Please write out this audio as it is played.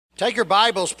Take your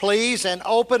Bibles, please, and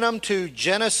open them to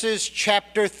Genesis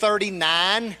chapter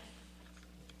 39.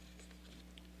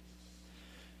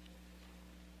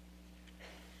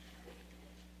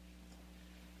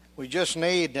 We just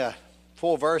need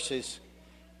 4 verses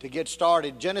to get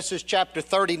started. Genesis chapter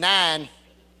 39,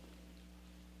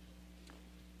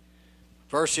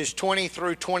 verses 20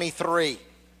 through 23.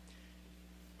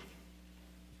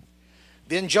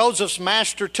 Then Joseph's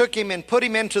master took him and put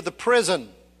him into the prison,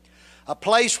 a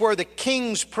place where the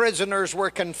king's prisoners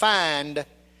were confined,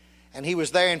 and he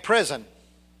was there in prison.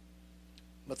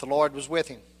 But the Lord was with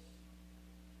him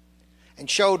and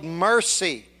showed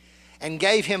mercy and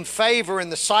gave him favor in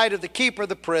the sight of the keeper of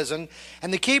the prison.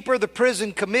 And the keeper of the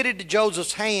prison committed to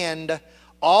Joseph's hand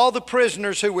all the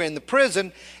prisoners who were in the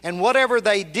prison, and whatever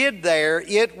they did there,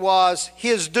 it was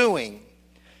his doing.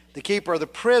 The keeper of the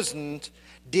prison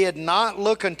did not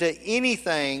look unto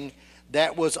anything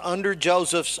that was under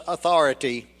Joseph's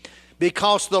authority,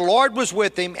 because the Lord was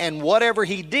with him, and whatever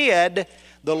he did,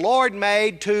 the Lord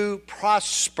made to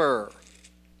prosper.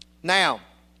 Now,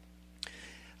 I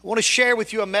want to share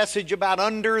with you a message about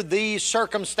under these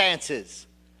circumstances.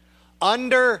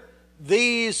 Under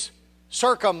these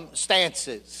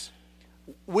circumstances,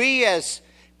 we as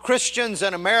Christians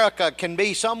in America can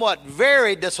be somewhat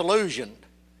very disillusioned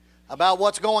about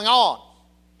what's going on,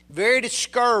 very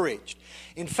discouraged.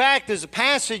 In fact, there's a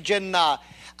passage in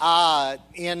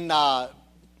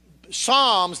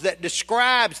Psalms that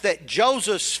describes that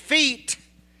Joseph's feet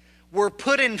were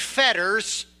put in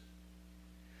fetters,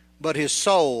 but his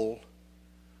soul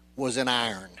was in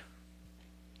iron.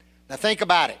 Now think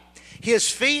about it. His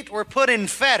feet were put in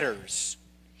fetters,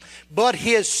 but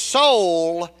his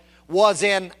soul was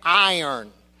in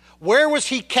iron. Where was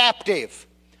he captive?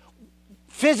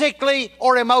 Physically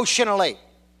or emotionally?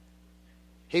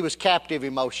 He was captive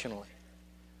emotionally.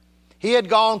 He had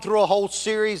gone through a whole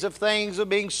series of things of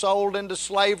being sold into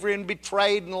slavery and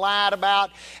betrayed and lied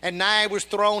about, and now he was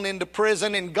thrown into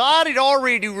prison. And God had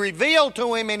already revealed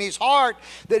to him in his heart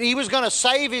that he was going to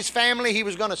save his family, he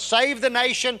was going to save the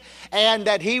nation, and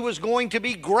that he was going to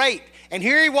be great. And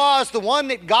here he was, the one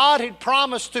that God had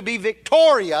promised to be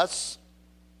victorious,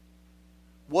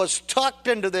 was tucked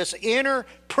into this inner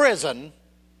prison,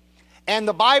 and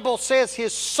the Bible says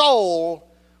his soul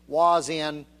was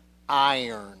in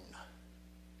iron.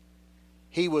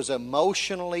 He was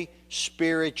emotionally,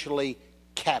 spiritually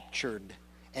captured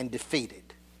and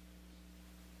defeated.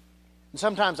 And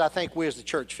sometimes I think we as the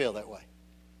church feel that way.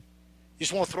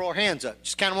 Just want to throw our hands up.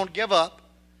 Just kind of want to give up.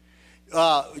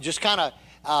 Just kind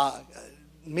of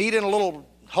meet in a little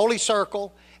holy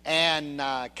circle and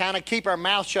kind of keep our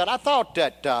mouth shut. I thought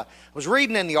that I was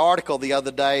reading in the article the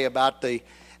other day about the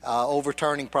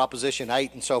overturning Proposition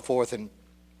 8 and so forth, and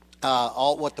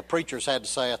all what the preachers had to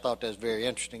say. I thought that was very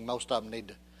interesting. Most of them need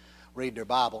to read their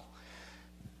Bible.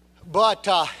 But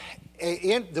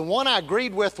the one I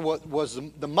agreed with was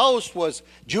the most was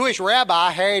Jewish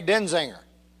Rabbi Harry Denzinger.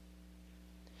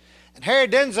 And Harry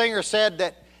Denzinger said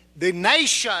that the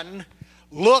nation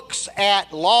looks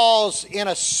at laws in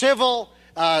a civil,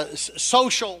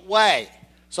 social way.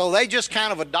 So they just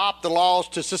kind of adopt the laws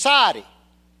to society.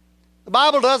 The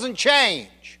Bible doesn't change.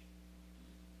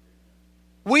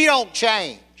 We don't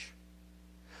change.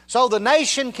 So the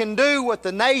nation can do what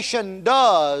the nation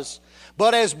does,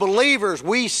 but as believers,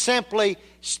 we simply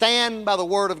stand by the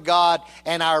Word of God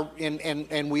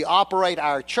and we operate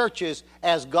our churches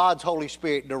as God's Holy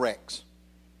Spirit directs.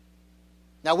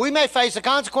 Now, we may face the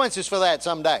consequences for that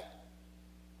someday.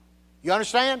 You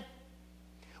understand?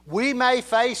 We may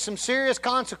face some serious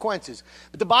consequences.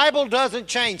 But the Bible doesn't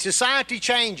change. Society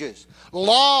changes.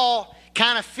 Law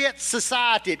kind of fits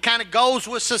society. It kind of goes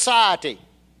with society.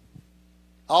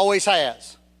 Always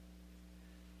has.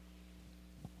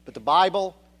 But the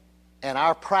Bible and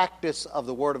our practice of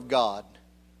the Word of God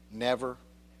never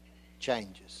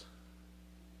changes.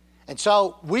 And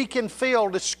so we can feel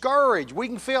discouraged. We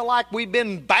can feel like we've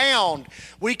been bound.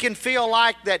 We can feel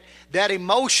like that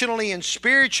emotionally and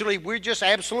spiritually we're just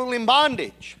absolutely in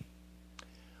bondage.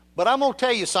 But I'm going to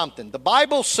tell you something. The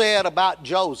Bible said about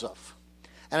Joseph,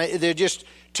 and they're just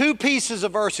 2 pieces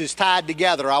of verses tied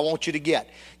together I want you to get.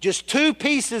 Just 2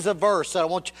 pieces of verse that I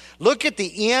want you. Look at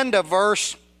the end of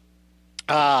verse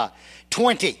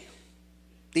 20.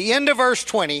 The end of verse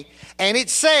 20, and it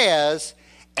says,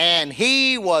 and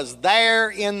he was there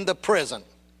in the prison.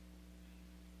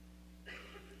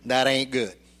 That ain't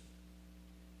good.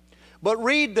 But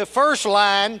read the first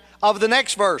line of the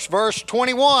next verse, verse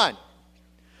 21.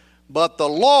 But the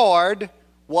Lord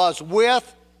was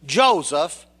with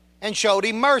Joseph and showed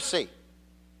him mercy.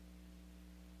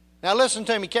 Now listen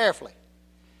to me carefully.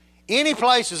 Any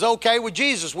place is okay with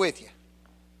Jesus with you.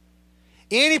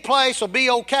 Any place will be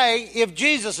okay if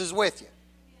Jesus is with you.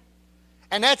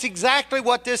 And that's exactly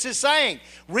what this is saying.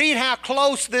 Read how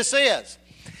close this is.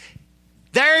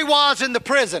 There he was in the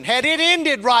prison. Had it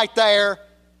ended right there,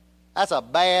 that's a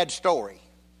bad story.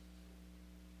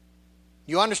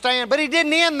 You understand? But he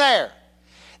didn't end there.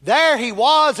 There he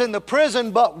was in the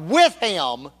prison, but with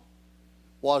him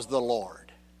was the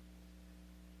Lord.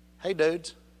 Hey,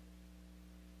 dudes.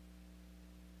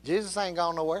 Jesus ain't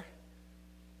gone nowhere.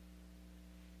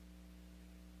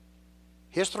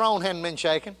 His throne hadn't been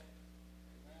shaken.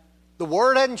 The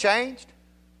Word hadn't changed.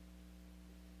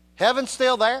 Heaven's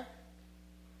still there.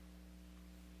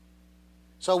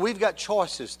 So we've got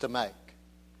choices to make.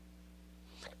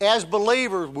 As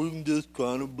believers, we can just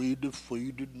kind of be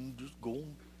defeated and just go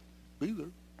and be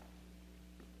there.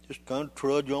 Just kind of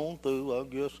trudge on through, I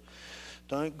guess.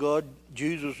 Thank God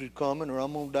Jesus is coming, or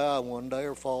I'm going to die one day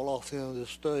or fall off the end of this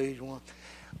stage.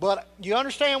 But you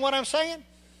understand what I'm saying?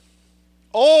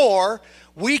 Or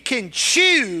we can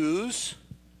choose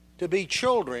to be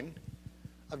children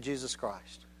of Jesus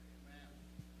Christ.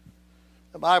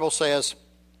 The Bible says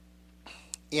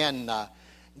in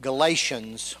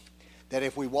Galatians that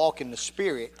if we walk in the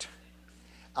Spirit,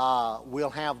 we'll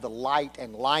have the light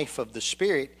and life of the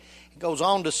Spirit. It goes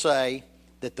on to say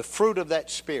that the fruit of that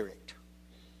Spirit,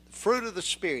 the fruit of the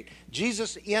Spirit,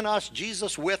 Jesus in us,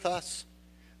 Jesus with us,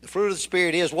 the fruit of the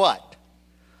Spirit is what?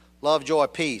 Love, joy,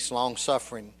 peace,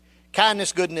 long-suffering,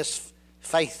 kindness, goodness,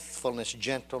 faithfulness,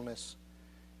 gentleness,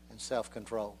 and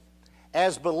self-control.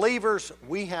 As believers,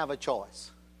 we have a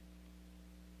choice.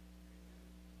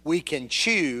 We can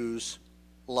choose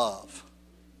love.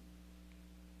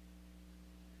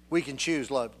 We can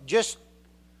choose love. Just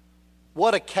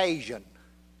what occasion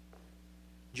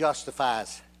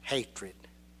justifies hatred?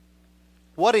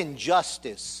 What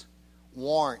injustice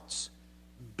warrants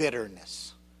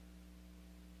bitterness?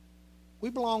 We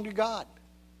belong to God.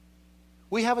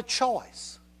 We have a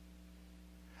choice.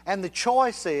 And the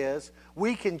choice is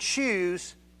we can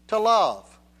choose to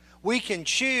love. We can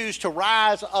choose to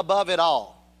rise above it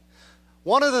all.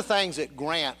 One of the things that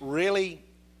Grant really,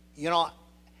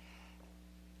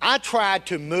 I tried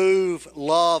to move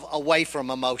love away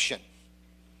from emotion.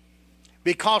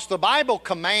 Because the Bible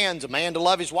commands a man to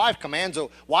love his wife, commands a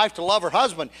wife to love her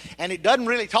husband, and it doesn't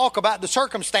really talk about the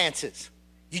circumstances.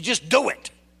 You just do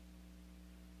it.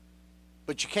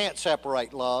 But you can't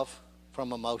separate love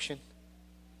from emotion.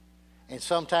 And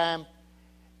sometimes,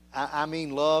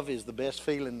 love is the best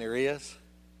feeling there is.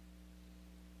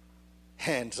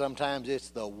 And sometimes it's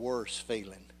the worst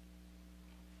feeling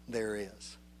there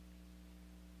is.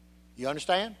 You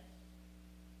understand?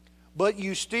 But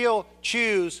you still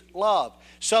choose love.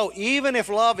 So even if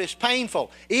love is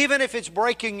painful, even if it's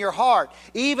breaking your heart,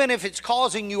 even if it's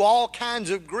causing you all kinds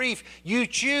of grief, you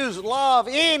choose love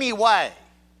anyway.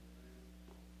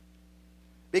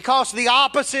 Because the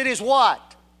opposite is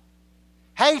what?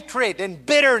 Hatred and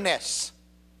bitterness.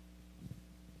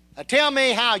 Now tell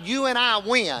me how you and I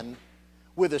win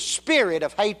with a spirit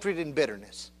of hatred and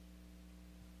bitterness.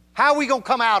 How are we going to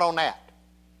come out on that?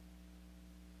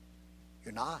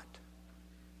 You're not.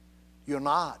 You're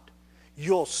not.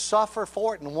 You'll suffer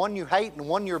for it, and one you hate and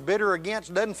one you're bitter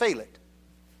against doesn't feel it.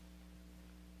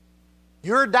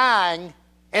 You're dying,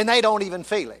 and they don't even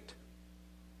feel it.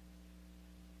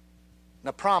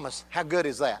 Now promise, how good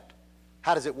is that?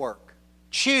 How does it work?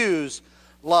 Choose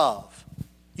love.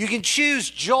 You can choose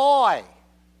joy.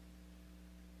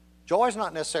 Joy is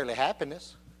not necessarily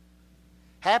happiness.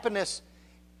 Happiness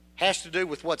has to do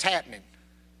with what's happening.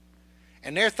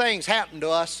 And there are things happen to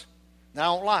us that I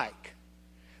don't like.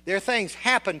 There are things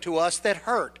happen to us that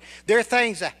hurt. There are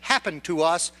things that happen to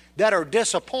us that are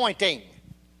disappointing.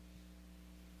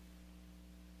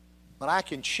 But I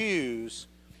can choose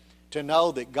to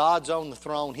know that God's on the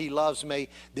throne. He loves me.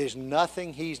 There's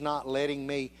nothing He's not letting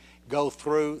me go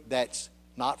through that's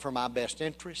not for my best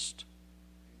interest.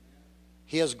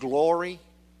 His glory.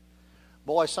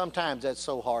 Boy, sometimes that's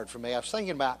so hard for me. I was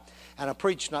thinking about, and I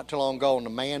preached not too long ago on the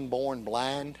man born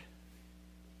blind.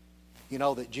 You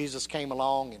know, that Jesus came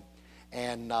along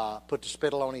and put the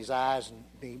spittle on his eyes and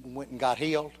he went and got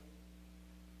healed.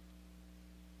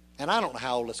 And I don't know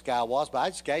how old this guy was, but I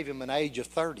just gave him an age of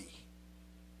 30.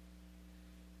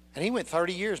 And he went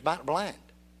 30 years blind.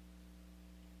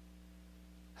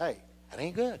 Hey, that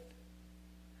ain't good.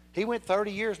 He went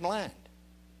 30 years blind.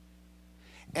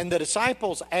 And the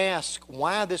disciples asked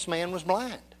why this man was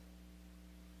blind.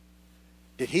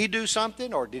 Did he do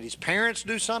something, or did his parents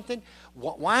do something?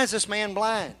 Why is this man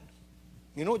blind?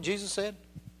 You know what Jesus said?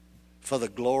 For the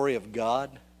glory of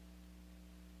God.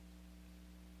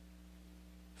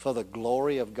 for the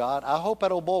glory of God. I hope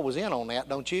that old boy was in on that,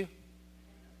 don't you?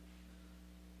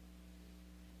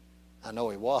 I know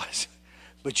he was.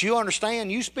 But you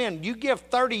understand, you give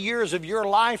 30 years of your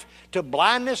life to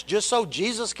blindness just so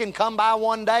Jesus can come by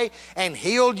one day and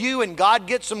heal you and God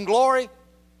gets some glory?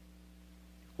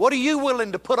 What are you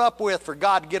willing to put up with for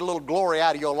God to get a little glory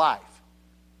out of your life?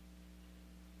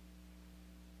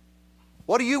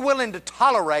 What are you willing to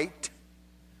tolerate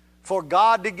for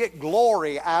God to get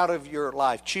glory out of your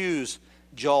life? Choose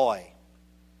joy.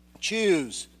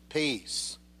 Choose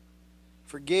peace.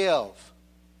 Forgive.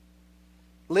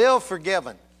 Live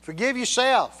forgiven. Forgive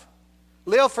yourself.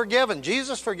 Live forgiven.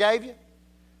 Jesus forgave you.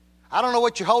 I don't know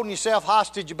what you're holding yourself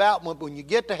hostage about, but when you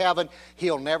get to heaven,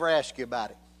 He'll never ask you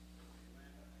about it.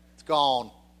 It's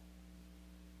gone.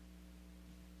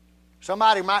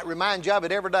 Somebody might remind you of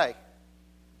it every day.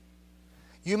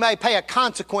 You may pay a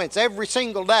consequence every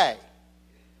single day,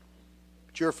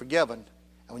 but you're forgiven.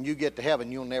 And when you get to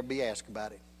heaven, you'll never be asked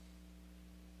about it.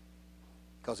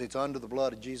 Because it's under the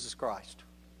blood of Jesus Christ.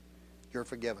 You're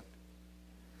forgiven.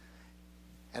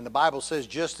 And the Bible says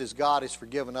just as God has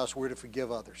forgiven us, we're to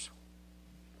forgive others.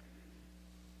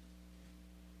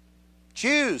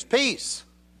 Choose peace.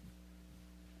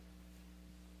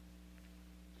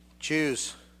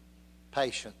 Choose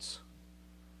patience.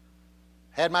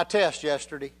 Had my test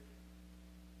yesterday.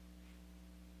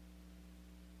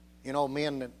 You know, me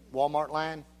in the Walmart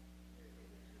line?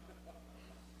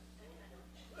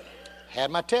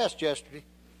 Had my test yesterday.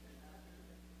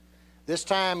 This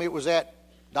time it was at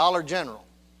Dollar General.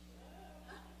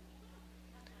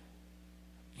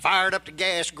 Fired up the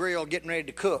gas grill, getting ready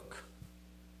to cook.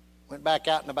 Went back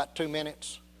out in about 2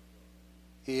 minutes.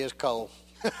 He is cold.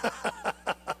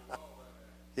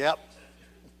 Yep.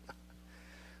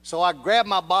 So I grabbed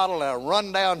my bottle and I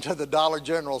run down to the Dollar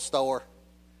General store.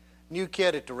 New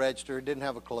kid at the register, didn't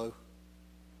have a clue.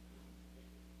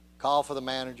 Call for the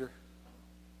manager,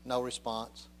 no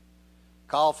response.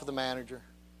 Call for the manager,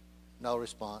 no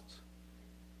response.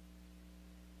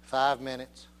 5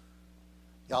 minutes.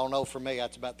 Y'all know for me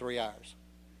that's about 3 hours.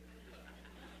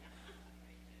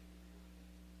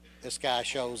 This guy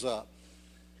shows up.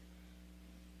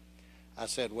 I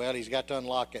said, well, he's got to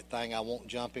unlock that thing. I won't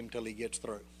jump him till he gets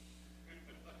through.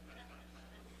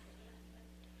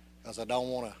 Because I don't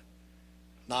want to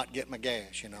not get my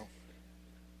gas, you know.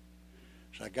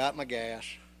 So I got my gas.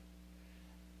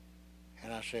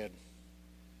 And I said,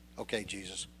 okay,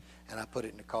 Jesus. And I put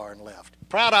it in the car and left.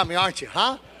 Proud of me, aren't you,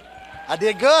 huh? I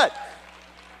did good.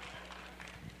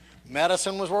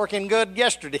 Medicine was working good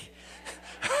yesterday.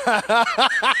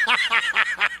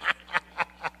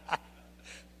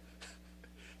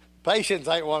 Patience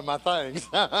ain't one of my things.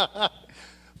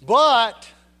 But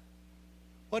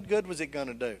what good was it going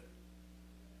to do?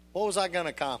 What was I going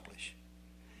to accomplish?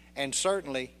 And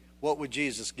certainly, what would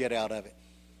Jesus get out of it?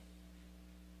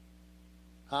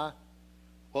 Huh?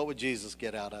 What would Jesus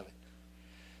get out of it?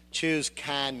 Choose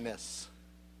kindness.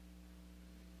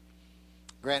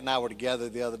 Grant and I were together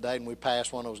the other day, and we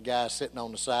passed one of those guys sitting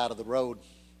on the side of the road.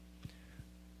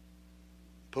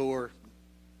 Poor,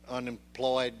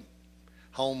 unemployed,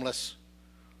 homeless.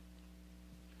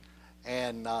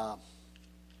 And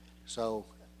so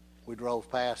we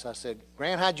drove past. I said,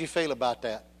 Grant, how'd you feel about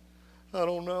that? I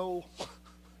don't know.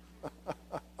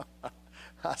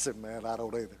 I said, man, I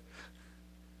don't either.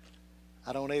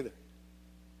 I don't either.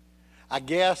 I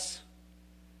guess,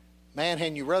 man,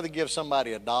 hadn't you rather give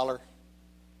somebody $1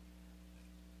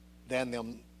 than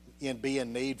them be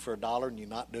in need for $1 and you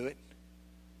not do it?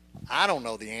 I don't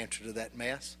know the answer to that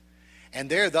mess. And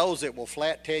there are those that will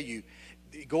flat tell you,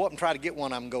 go up and try to get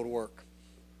one of them and go to work.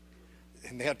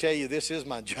 And they'll tell you, this is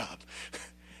my job.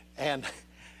 And,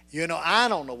 you know, I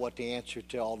don't know what the answer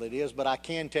to all that is, but I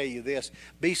can tell you this.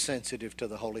 Be sensitive to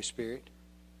the Holy Spirit.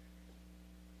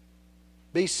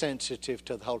 Be sensitive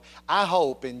to the Holy. I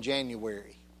hope in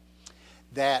January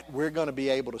that we're going to be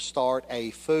able to start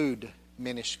a food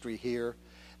ministry here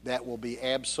that will be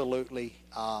absolutely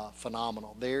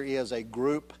phenomenal. There is a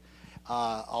group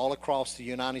all across the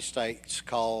United States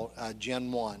called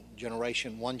Gen 1,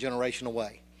 One Generation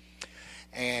Away.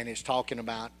 And it's talking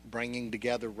about bringing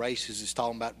together races. It's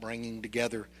talking about bringing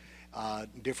together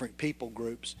different people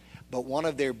groups. But one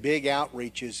of their big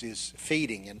outreaches is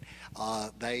feeding. And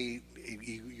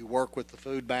you work with the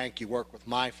food bank, you work with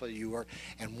MIFA,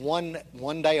 and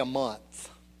one day a month,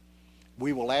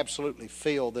 we will absolutely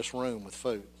fill this room with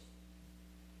food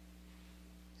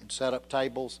and set up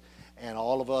tables, and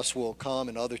all of us will come,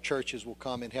 and other churches will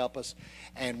come and help us,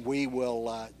 and we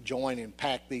will join and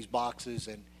pack these boxes,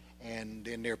 and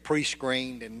then they're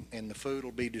pre-screened, and the food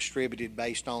will be distributed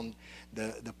based on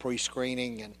the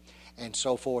pre-screening, and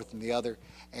so forth and the other.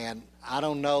 And I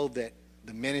don't know that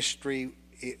the ministry,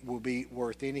 it will be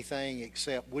worth anything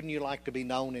except, wouldn't you like to be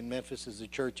known in Memphis as a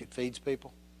church that feeds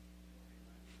people?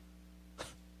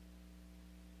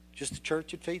 Just a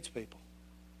church that feeds people.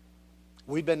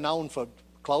 We've been known for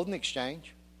clothing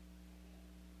exchange.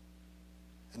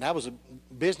 And that was a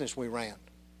business we ran.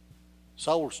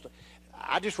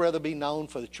 I'd just rather be known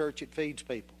for the church that feeds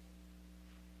people.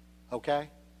 Okay?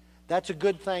 That's a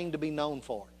good thing to be known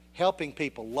for. Helping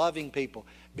people, loving people,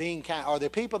 being kind. Are there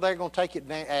people that are going to take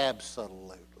advantage?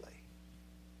 Absolutely.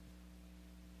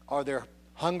 Are there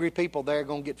hungry people there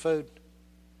going to get food?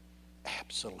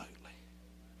 Absolutely.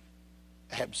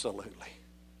 Absolutely.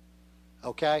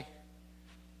 Okay?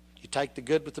 You take the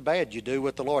good with the bad. You do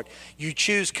with the Lord. You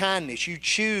choose kindness. You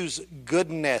choose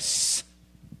goodness.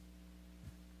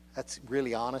 That's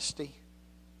really honesty.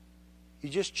 You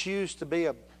just choose to be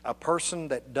a person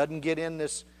that doesn't get in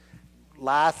this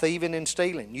lie, thieving, and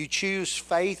stealing. You choose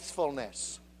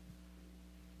faithfulness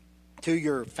to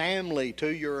your family,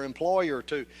 to your employer,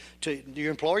 to your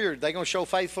employer. Are they going to show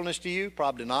faithfulness to you?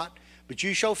 Probably not. But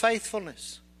you show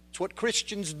faithfulness. It's what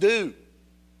Christians do.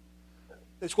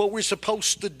 It's what we're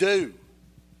supposed to do.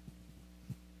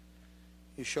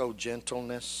 You show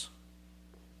gentleness.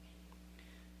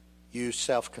 Use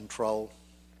self-control.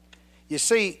 You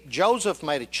see, Joseph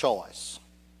made a choice.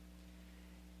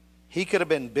 He could have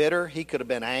been bitter. He could have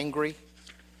been angry.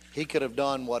 He could have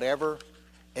done whatever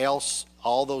else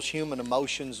all those human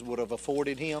emotions would have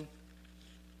afforded him.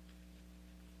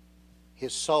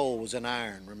 His soul was in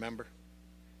iron, remember?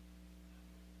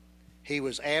 He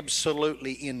was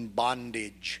absolutely in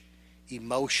bondage,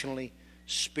 emotionally,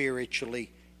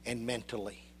 spiritually, and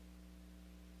mentally.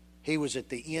 He was at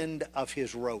the end of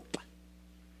his rope,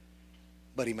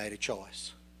 but he made a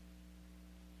choice.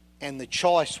 And the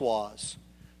choice was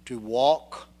to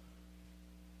walk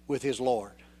with his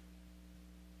Lord,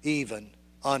 even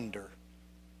under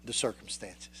the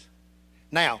circumstances.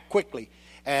 Now, quickly,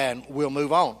 and we'll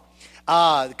move on.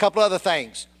 A couple other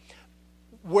things.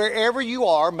 Wherever you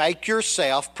are, make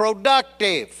yourself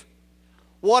productive.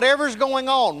 Whatever's going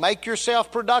on, make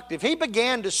yourself productive. He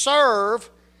began to serve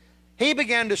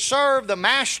the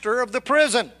master of the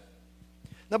prison.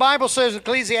 The Bible says in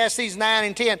Ecclesiastes 9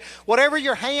 and 10, whatever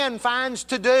your hand finds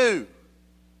to do,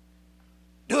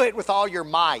 do it with all your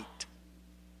might.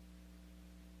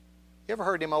 You ever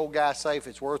heard them old guys say, if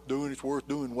it's worth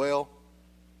doing well?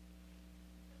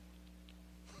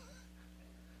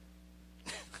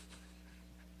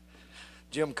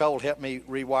 Jim Cole helped me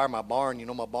rewire my barn. You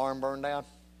know my barn burned down?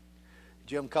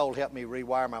 Jim Cole helped me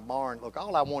rewire my barn. Look,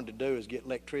 all I wanted to do is get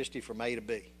electricity from A to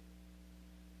B.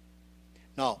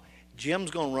 No,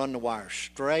 Jim's going to run the wire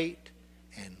straight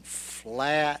and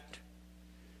flat.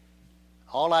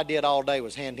 All I did all day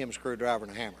was hand him a screwdriver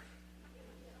and a hammer.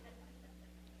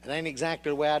 It ain't exactly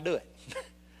the way I do it.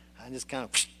 I just kind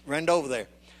of ran over there.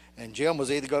 And Jim was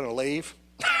either going to leave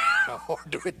or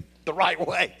do it the right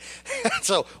way.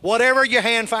 So whatever your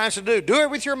hand finds to do it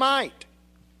with your might.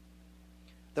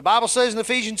 The Bible says in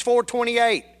Ephesians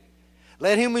 4:28,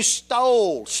 let him who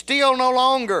stole steal no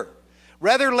longer.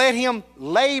 Rather let him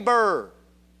labor,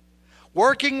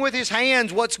 working with his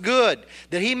hands what's good,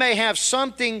 that he may have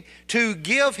something to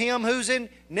give him who's in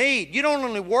need. You don't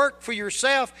only work for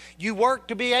yourself, you work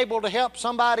to be able to help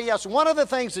somebody else. One of the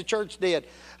things the church did,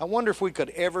 I wonder if we could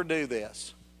ever do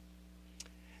this.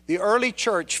 The early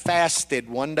church fasted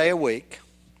one day a week,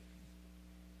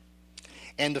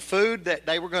 and the food that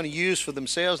they were going to use for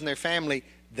themselves and their family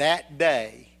that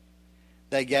day,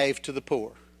 they gave to the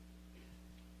poor.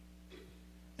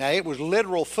 Now, it was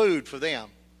literal food for them,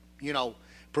 you know,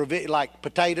 like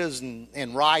potatoes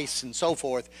and rice and so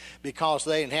forth, because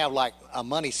they didn't have like a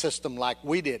money system like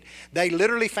we did. They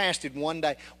literally fasted one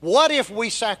day. What if we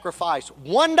sacrificed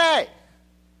one day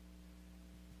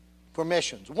for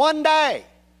missions? One day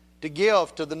to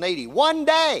give to the needy. One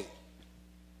day.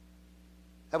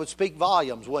 That would speak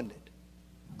volumes, wouldn't it?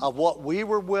 Of what we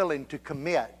were willing to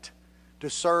commit to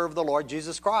serve the Lord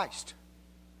Jesus Christ.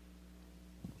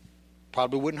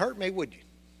 Probably wouldn't hurt me, would you?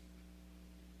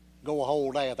 Go a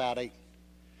whole day without eating.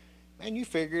 Man, you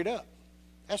figure it up.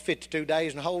 That's 52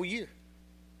 days in a whole year.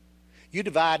 You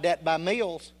divide that by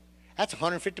meals, that's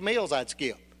 150 meals I'd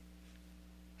skip.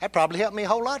 That'd probably help me a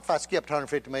whole lot if I skipped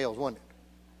 150 meals, wouldn't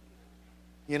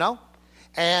it? You know?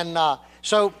 And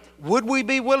so would we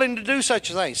be willing to do such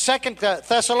a thing? 2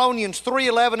 Thessalonians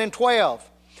 3:11 and 12.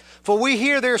 For we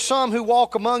hear there are some who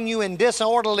walk among you in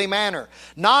disorderly manner,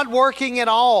 not working at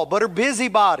all, but are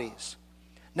busybodies.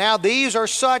 Now these are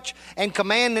such, and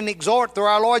command and exhort through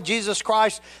our Lord Jesus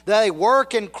Christ, that they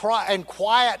work in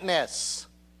quietness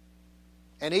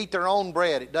and eat their own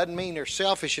bread. It doesn't mean they're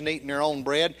selfish in eating their own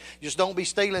bread. Just don't be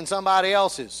stealing somebody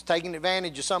else's, taking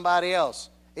advantage of somebody else.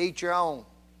 Eat your own.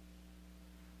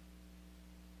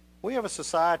 We have a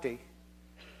society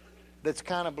that's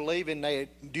kind of believing they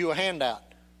do a handout.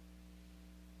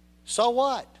 So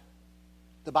what?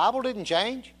 The Bible didn't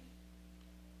change.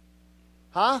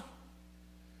 Huh?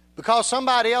 Because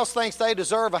somebody else thinks they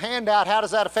deserve a handout, how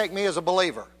does that affect me as a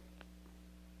believer?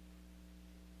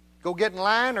 Go get in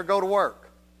line or go to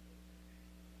work?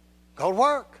 Go to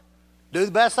work. Do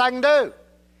the best I can do.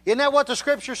 Isn't that what the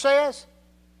Scripture says?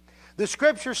 The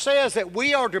Scripture says that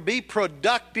we are to be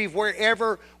productive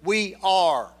wherever we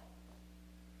are.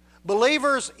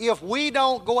 Believers, if we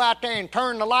don't go out there and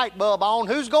turn the light bulb on,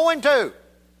 who's going to?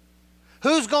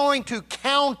 Who's going to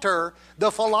counter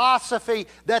the philosophy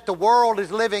that the world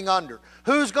is living under?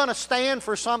 Who's going to stand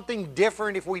for something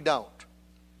different if we don't?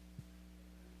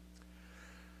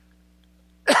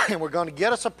 And we're going to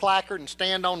get us a placard and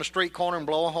stand on the street corner and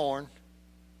blow a horn.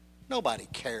 Nobody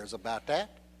cares about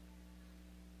that.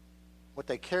 What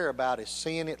they care about is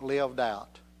seeing it lived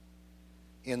out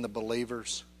in the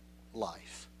believer's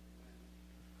life.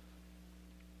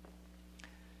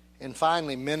 And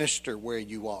finally, minister where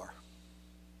you are.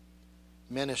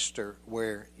 Minister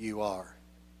where you are.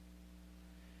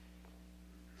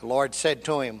 The Lord said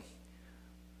to him,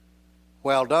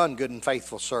 "Well done, good and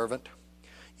faithful servant.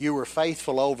 You were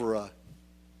faithful over a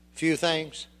few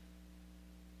things.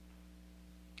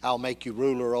 I'll make you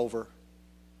ruler over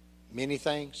many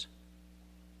things."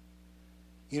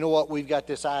 You know what? We've got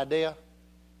this idea.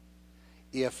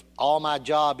 If all my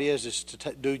job is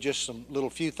to do just some little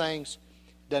few things,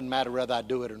 doesn't matter whether I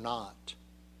do it or not.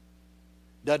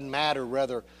 Doesn't matter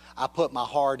whether I put my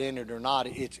heart in it or not.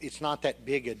 It's not that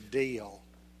big a deal.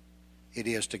 It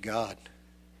is to God.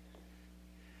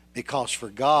 Because for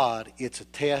God, it's a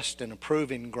test and a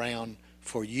proving ground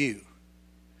for you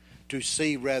to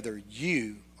see whether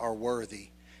you are worthy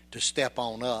to step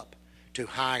on up to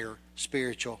higher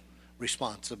spiritual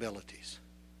responsibilities.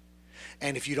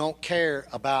 And if you don't care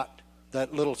about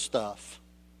that little stuff,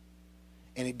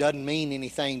 and it doesn't mean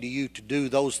anything to you to do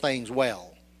those things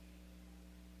well,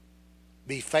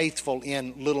 be faithful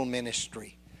in little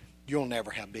ministry, you'll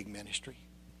never have big ministry.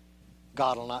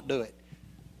 God will not do it.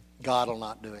 God will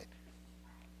not do it.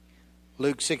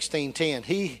 Luke 16:10,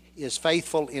 he is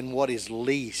faithful in what is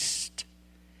least,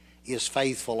 is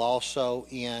faithful also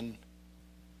in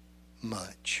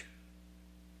much.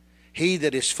 He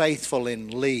that is faithful in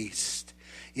least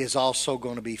is also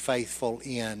going to be faithful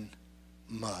in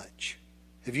much.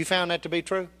 Have you found that to be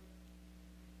true?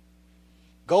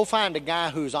 Go find a guy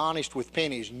who's honest with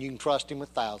pennies and you can trust him with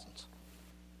thousands.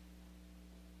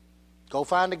 Go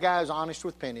find a guy who's honest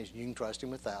with pennies and you can trust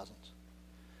him with thousands.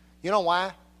 You know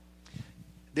why?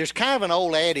 There's kind of an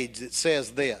old adage that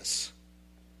says this: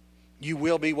 you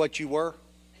will be what you were.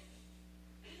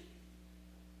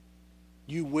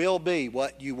 You will be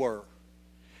what you were.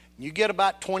 You get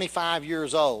about 25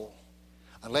 years old,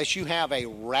 unless you have a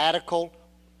radical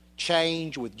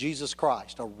change with Jesus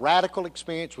Christ, a radical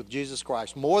experience with Jesus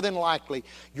Christ, more than likely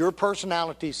your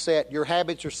personality is set, your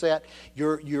habits are set, you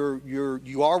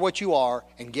are what you are,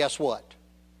 and guess what?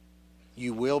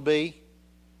 You will be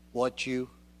what you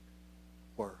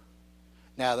were.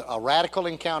 Now, a radical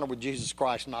encounter with Jesus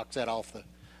Christ knocks that off the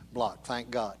block.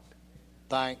 Thank God.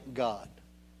 Thank God.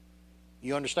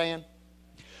 You understand?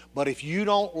 But if you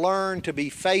don't learn to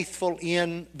be faithful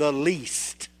in the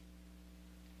least,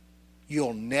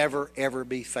 you'll never, ever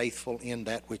be faithful in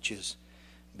that which is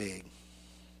big.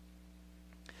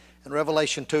 And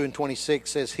Revelation 2:26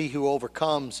 says, "He who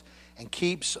overcomes and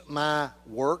keeps my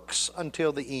works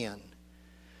until the end,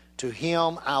 to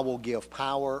him I will give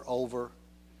power over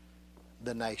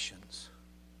the nations."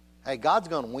 Hey, God's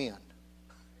going to win.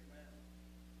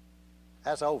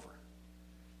 That's over.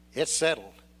 It's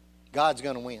settled. God's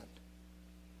going to win.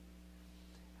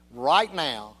 Right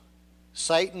now,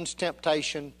 Satan's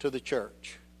temptation to the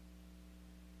church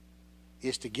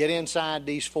is to get inside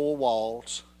these four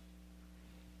walls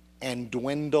and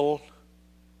dwindle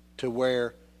to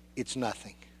where it's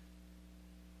nothing.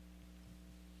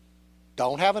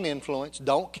 Don't have an influence.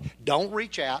 Don't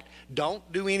reach out. Don't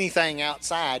do anything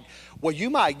outside. Well, you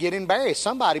might get embarrassed.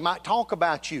 Somebody might talk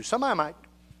about you. Somebody might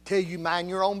tell you mind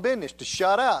your own business, to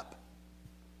shut up.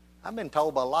 I've been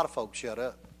told by a lot of folks, shut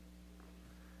up.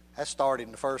 That started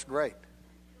in the first grade.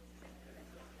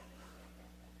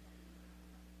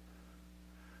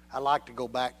 I like to go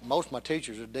back. Most of my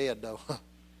teachers are dead, though.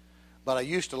 But I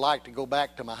used to like to go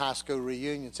back to my high school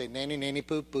reunion and say, nanny, nanny,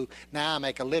 poo, poo. Now I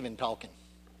make a living talking.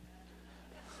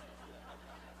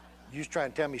 You was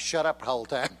trying to tell me shut up the whole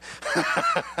time.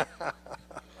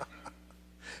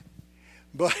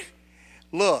 But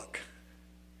look,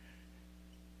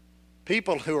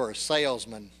 people who are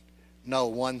salesmen know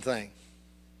one thing.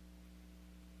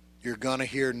 You're going to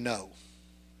hear no.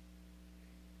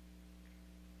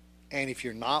 And if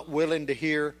you're not willing to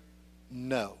hear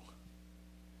no,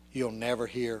 you'll never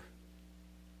hear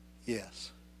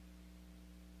yes.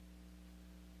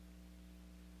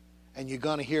 And you're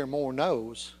going to hear more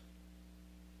no's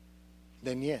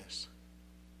than yes.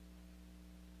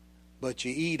 But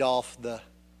you eat off the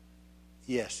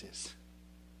yeses.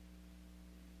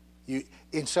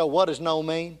 And so what does no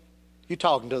mean? You're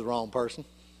talking to the wrong person.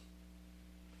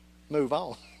 Move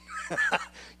on.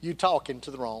 You're talking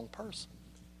to the wrong person.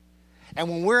 And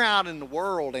when we're out in the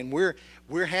world and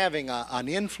we're having an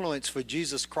influence for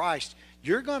Jesus Christ,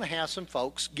 you're going to have some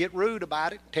folks get rude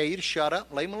about it, tell you to shut up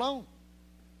and leave them alone.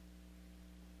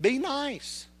 Be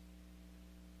nice.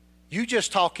 You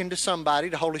just talking to somebody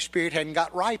the Holy Spirit hadn't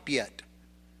got ripe yet.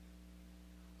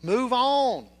 Move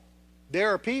on.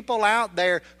 There are people out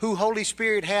there who Holy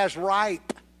Spirit has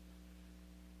ripe.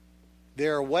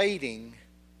 They're waiting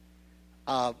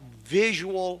a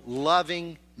visual,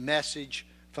 loving message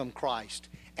from Christ.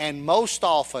 And most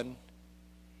often,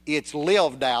 it's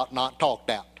lived out, not talked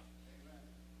out.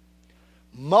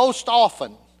 Most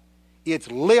often, it's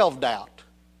lived out.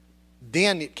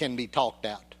 Then it can be talked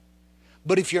out.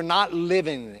 But if you're not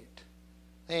living it,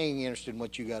 they ain't interested in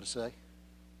what you got to say.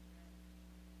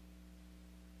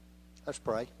 Let's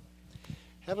pray.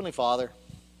 Heavenly Father,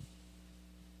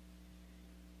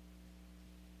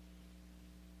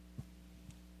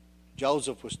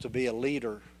 Joseph was to be a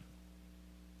leader,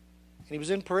 and he was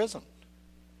in prison.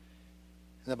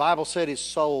 And the Bible said his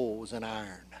soul was an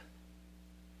iron.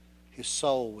 His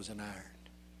soul was an iron.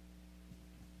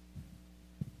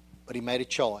 But he made a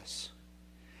choice.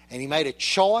 And he made a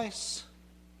choice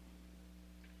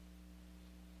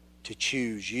to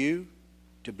choose you,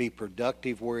 to be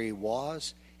productive where he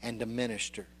was, and to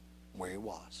minister where he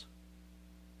was.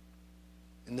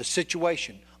 In the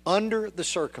situation, under the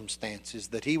circumstances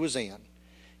that he was in,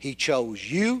 he chose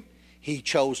you, he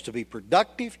chose to be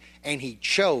productive, and he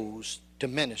chose to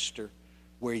minister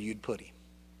where you'd put him.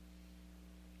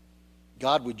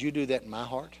 God, would you do that in my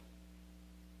heart?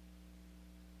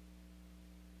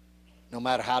 No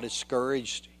matter how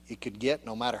discouraged it could get,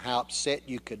 no matter how upset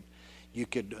you could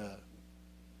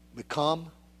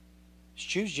become, just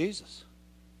choose Jesus.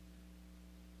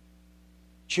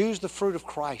 Choose the fruit of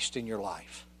Christ in your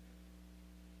life.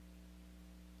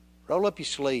 Roll up your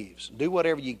sleeves. Do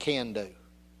whatever you can do.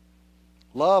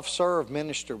 Love, serve,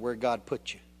 minister where God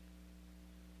put you.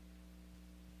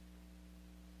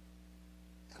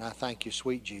 And I thank you,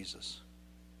 sweet Jesus,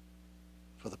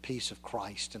 for the peace of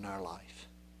Christ in our life.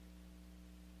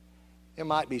 There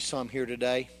might be some here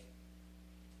today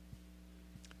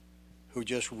who are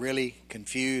just really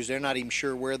confused. They're not even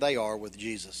sure where they are with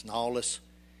Jesus. And all this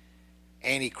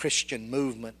anti-Christian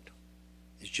movement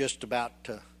is just about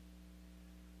to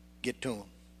get to them.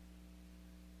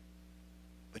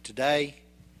 But today,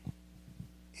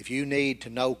 if you need to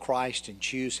know Christ and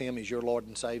choose Him as your Lord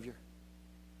and Savior,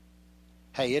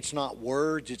 hey, it's not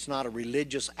words. It's not a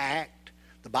religious act.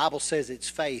 The Bible says it's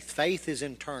faith. Faith is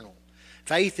internal.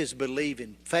 Faith is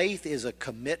believing. Faith is a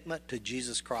commitment to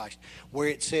Jesus Christ, where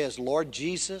it says, Lord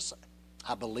Jesus,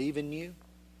 I believe in you.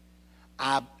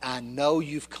 I know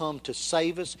you've come to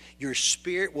save us. Your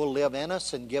Spirit will live in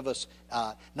us and give us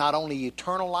not only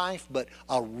eternal life, but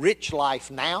a rich life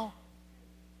now.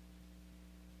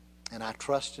 And I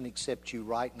trust and accept you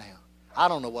right now. I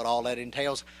don't know what all that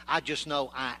entails. I just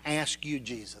know I ask you,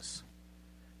 Jesus,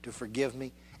 to forgive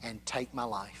me and take my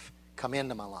life. Come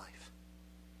into my life.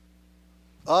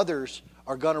 Others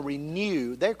are going to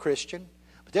renew, they're Christian,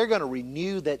 but they're going to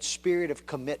renew that spirit of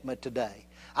commitment today.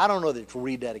 I don't know that it's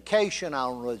rededication. I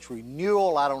don't know that it's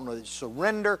renewal. I don't know that it's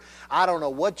surrender. I don't know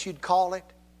what you'd call it.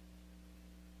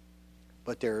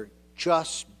 But they're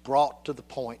just brought to the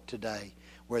point today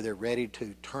where they're ready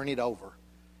to turn it over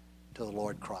to the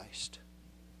Lord Christ.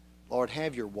 Lord,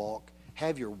 have your walk,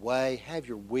 have your way, have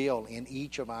your will in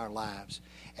each of our lives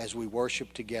as we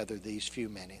worship together these few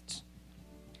minutes.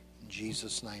 In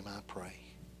Jesus' name I pray.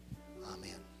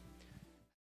 Amen.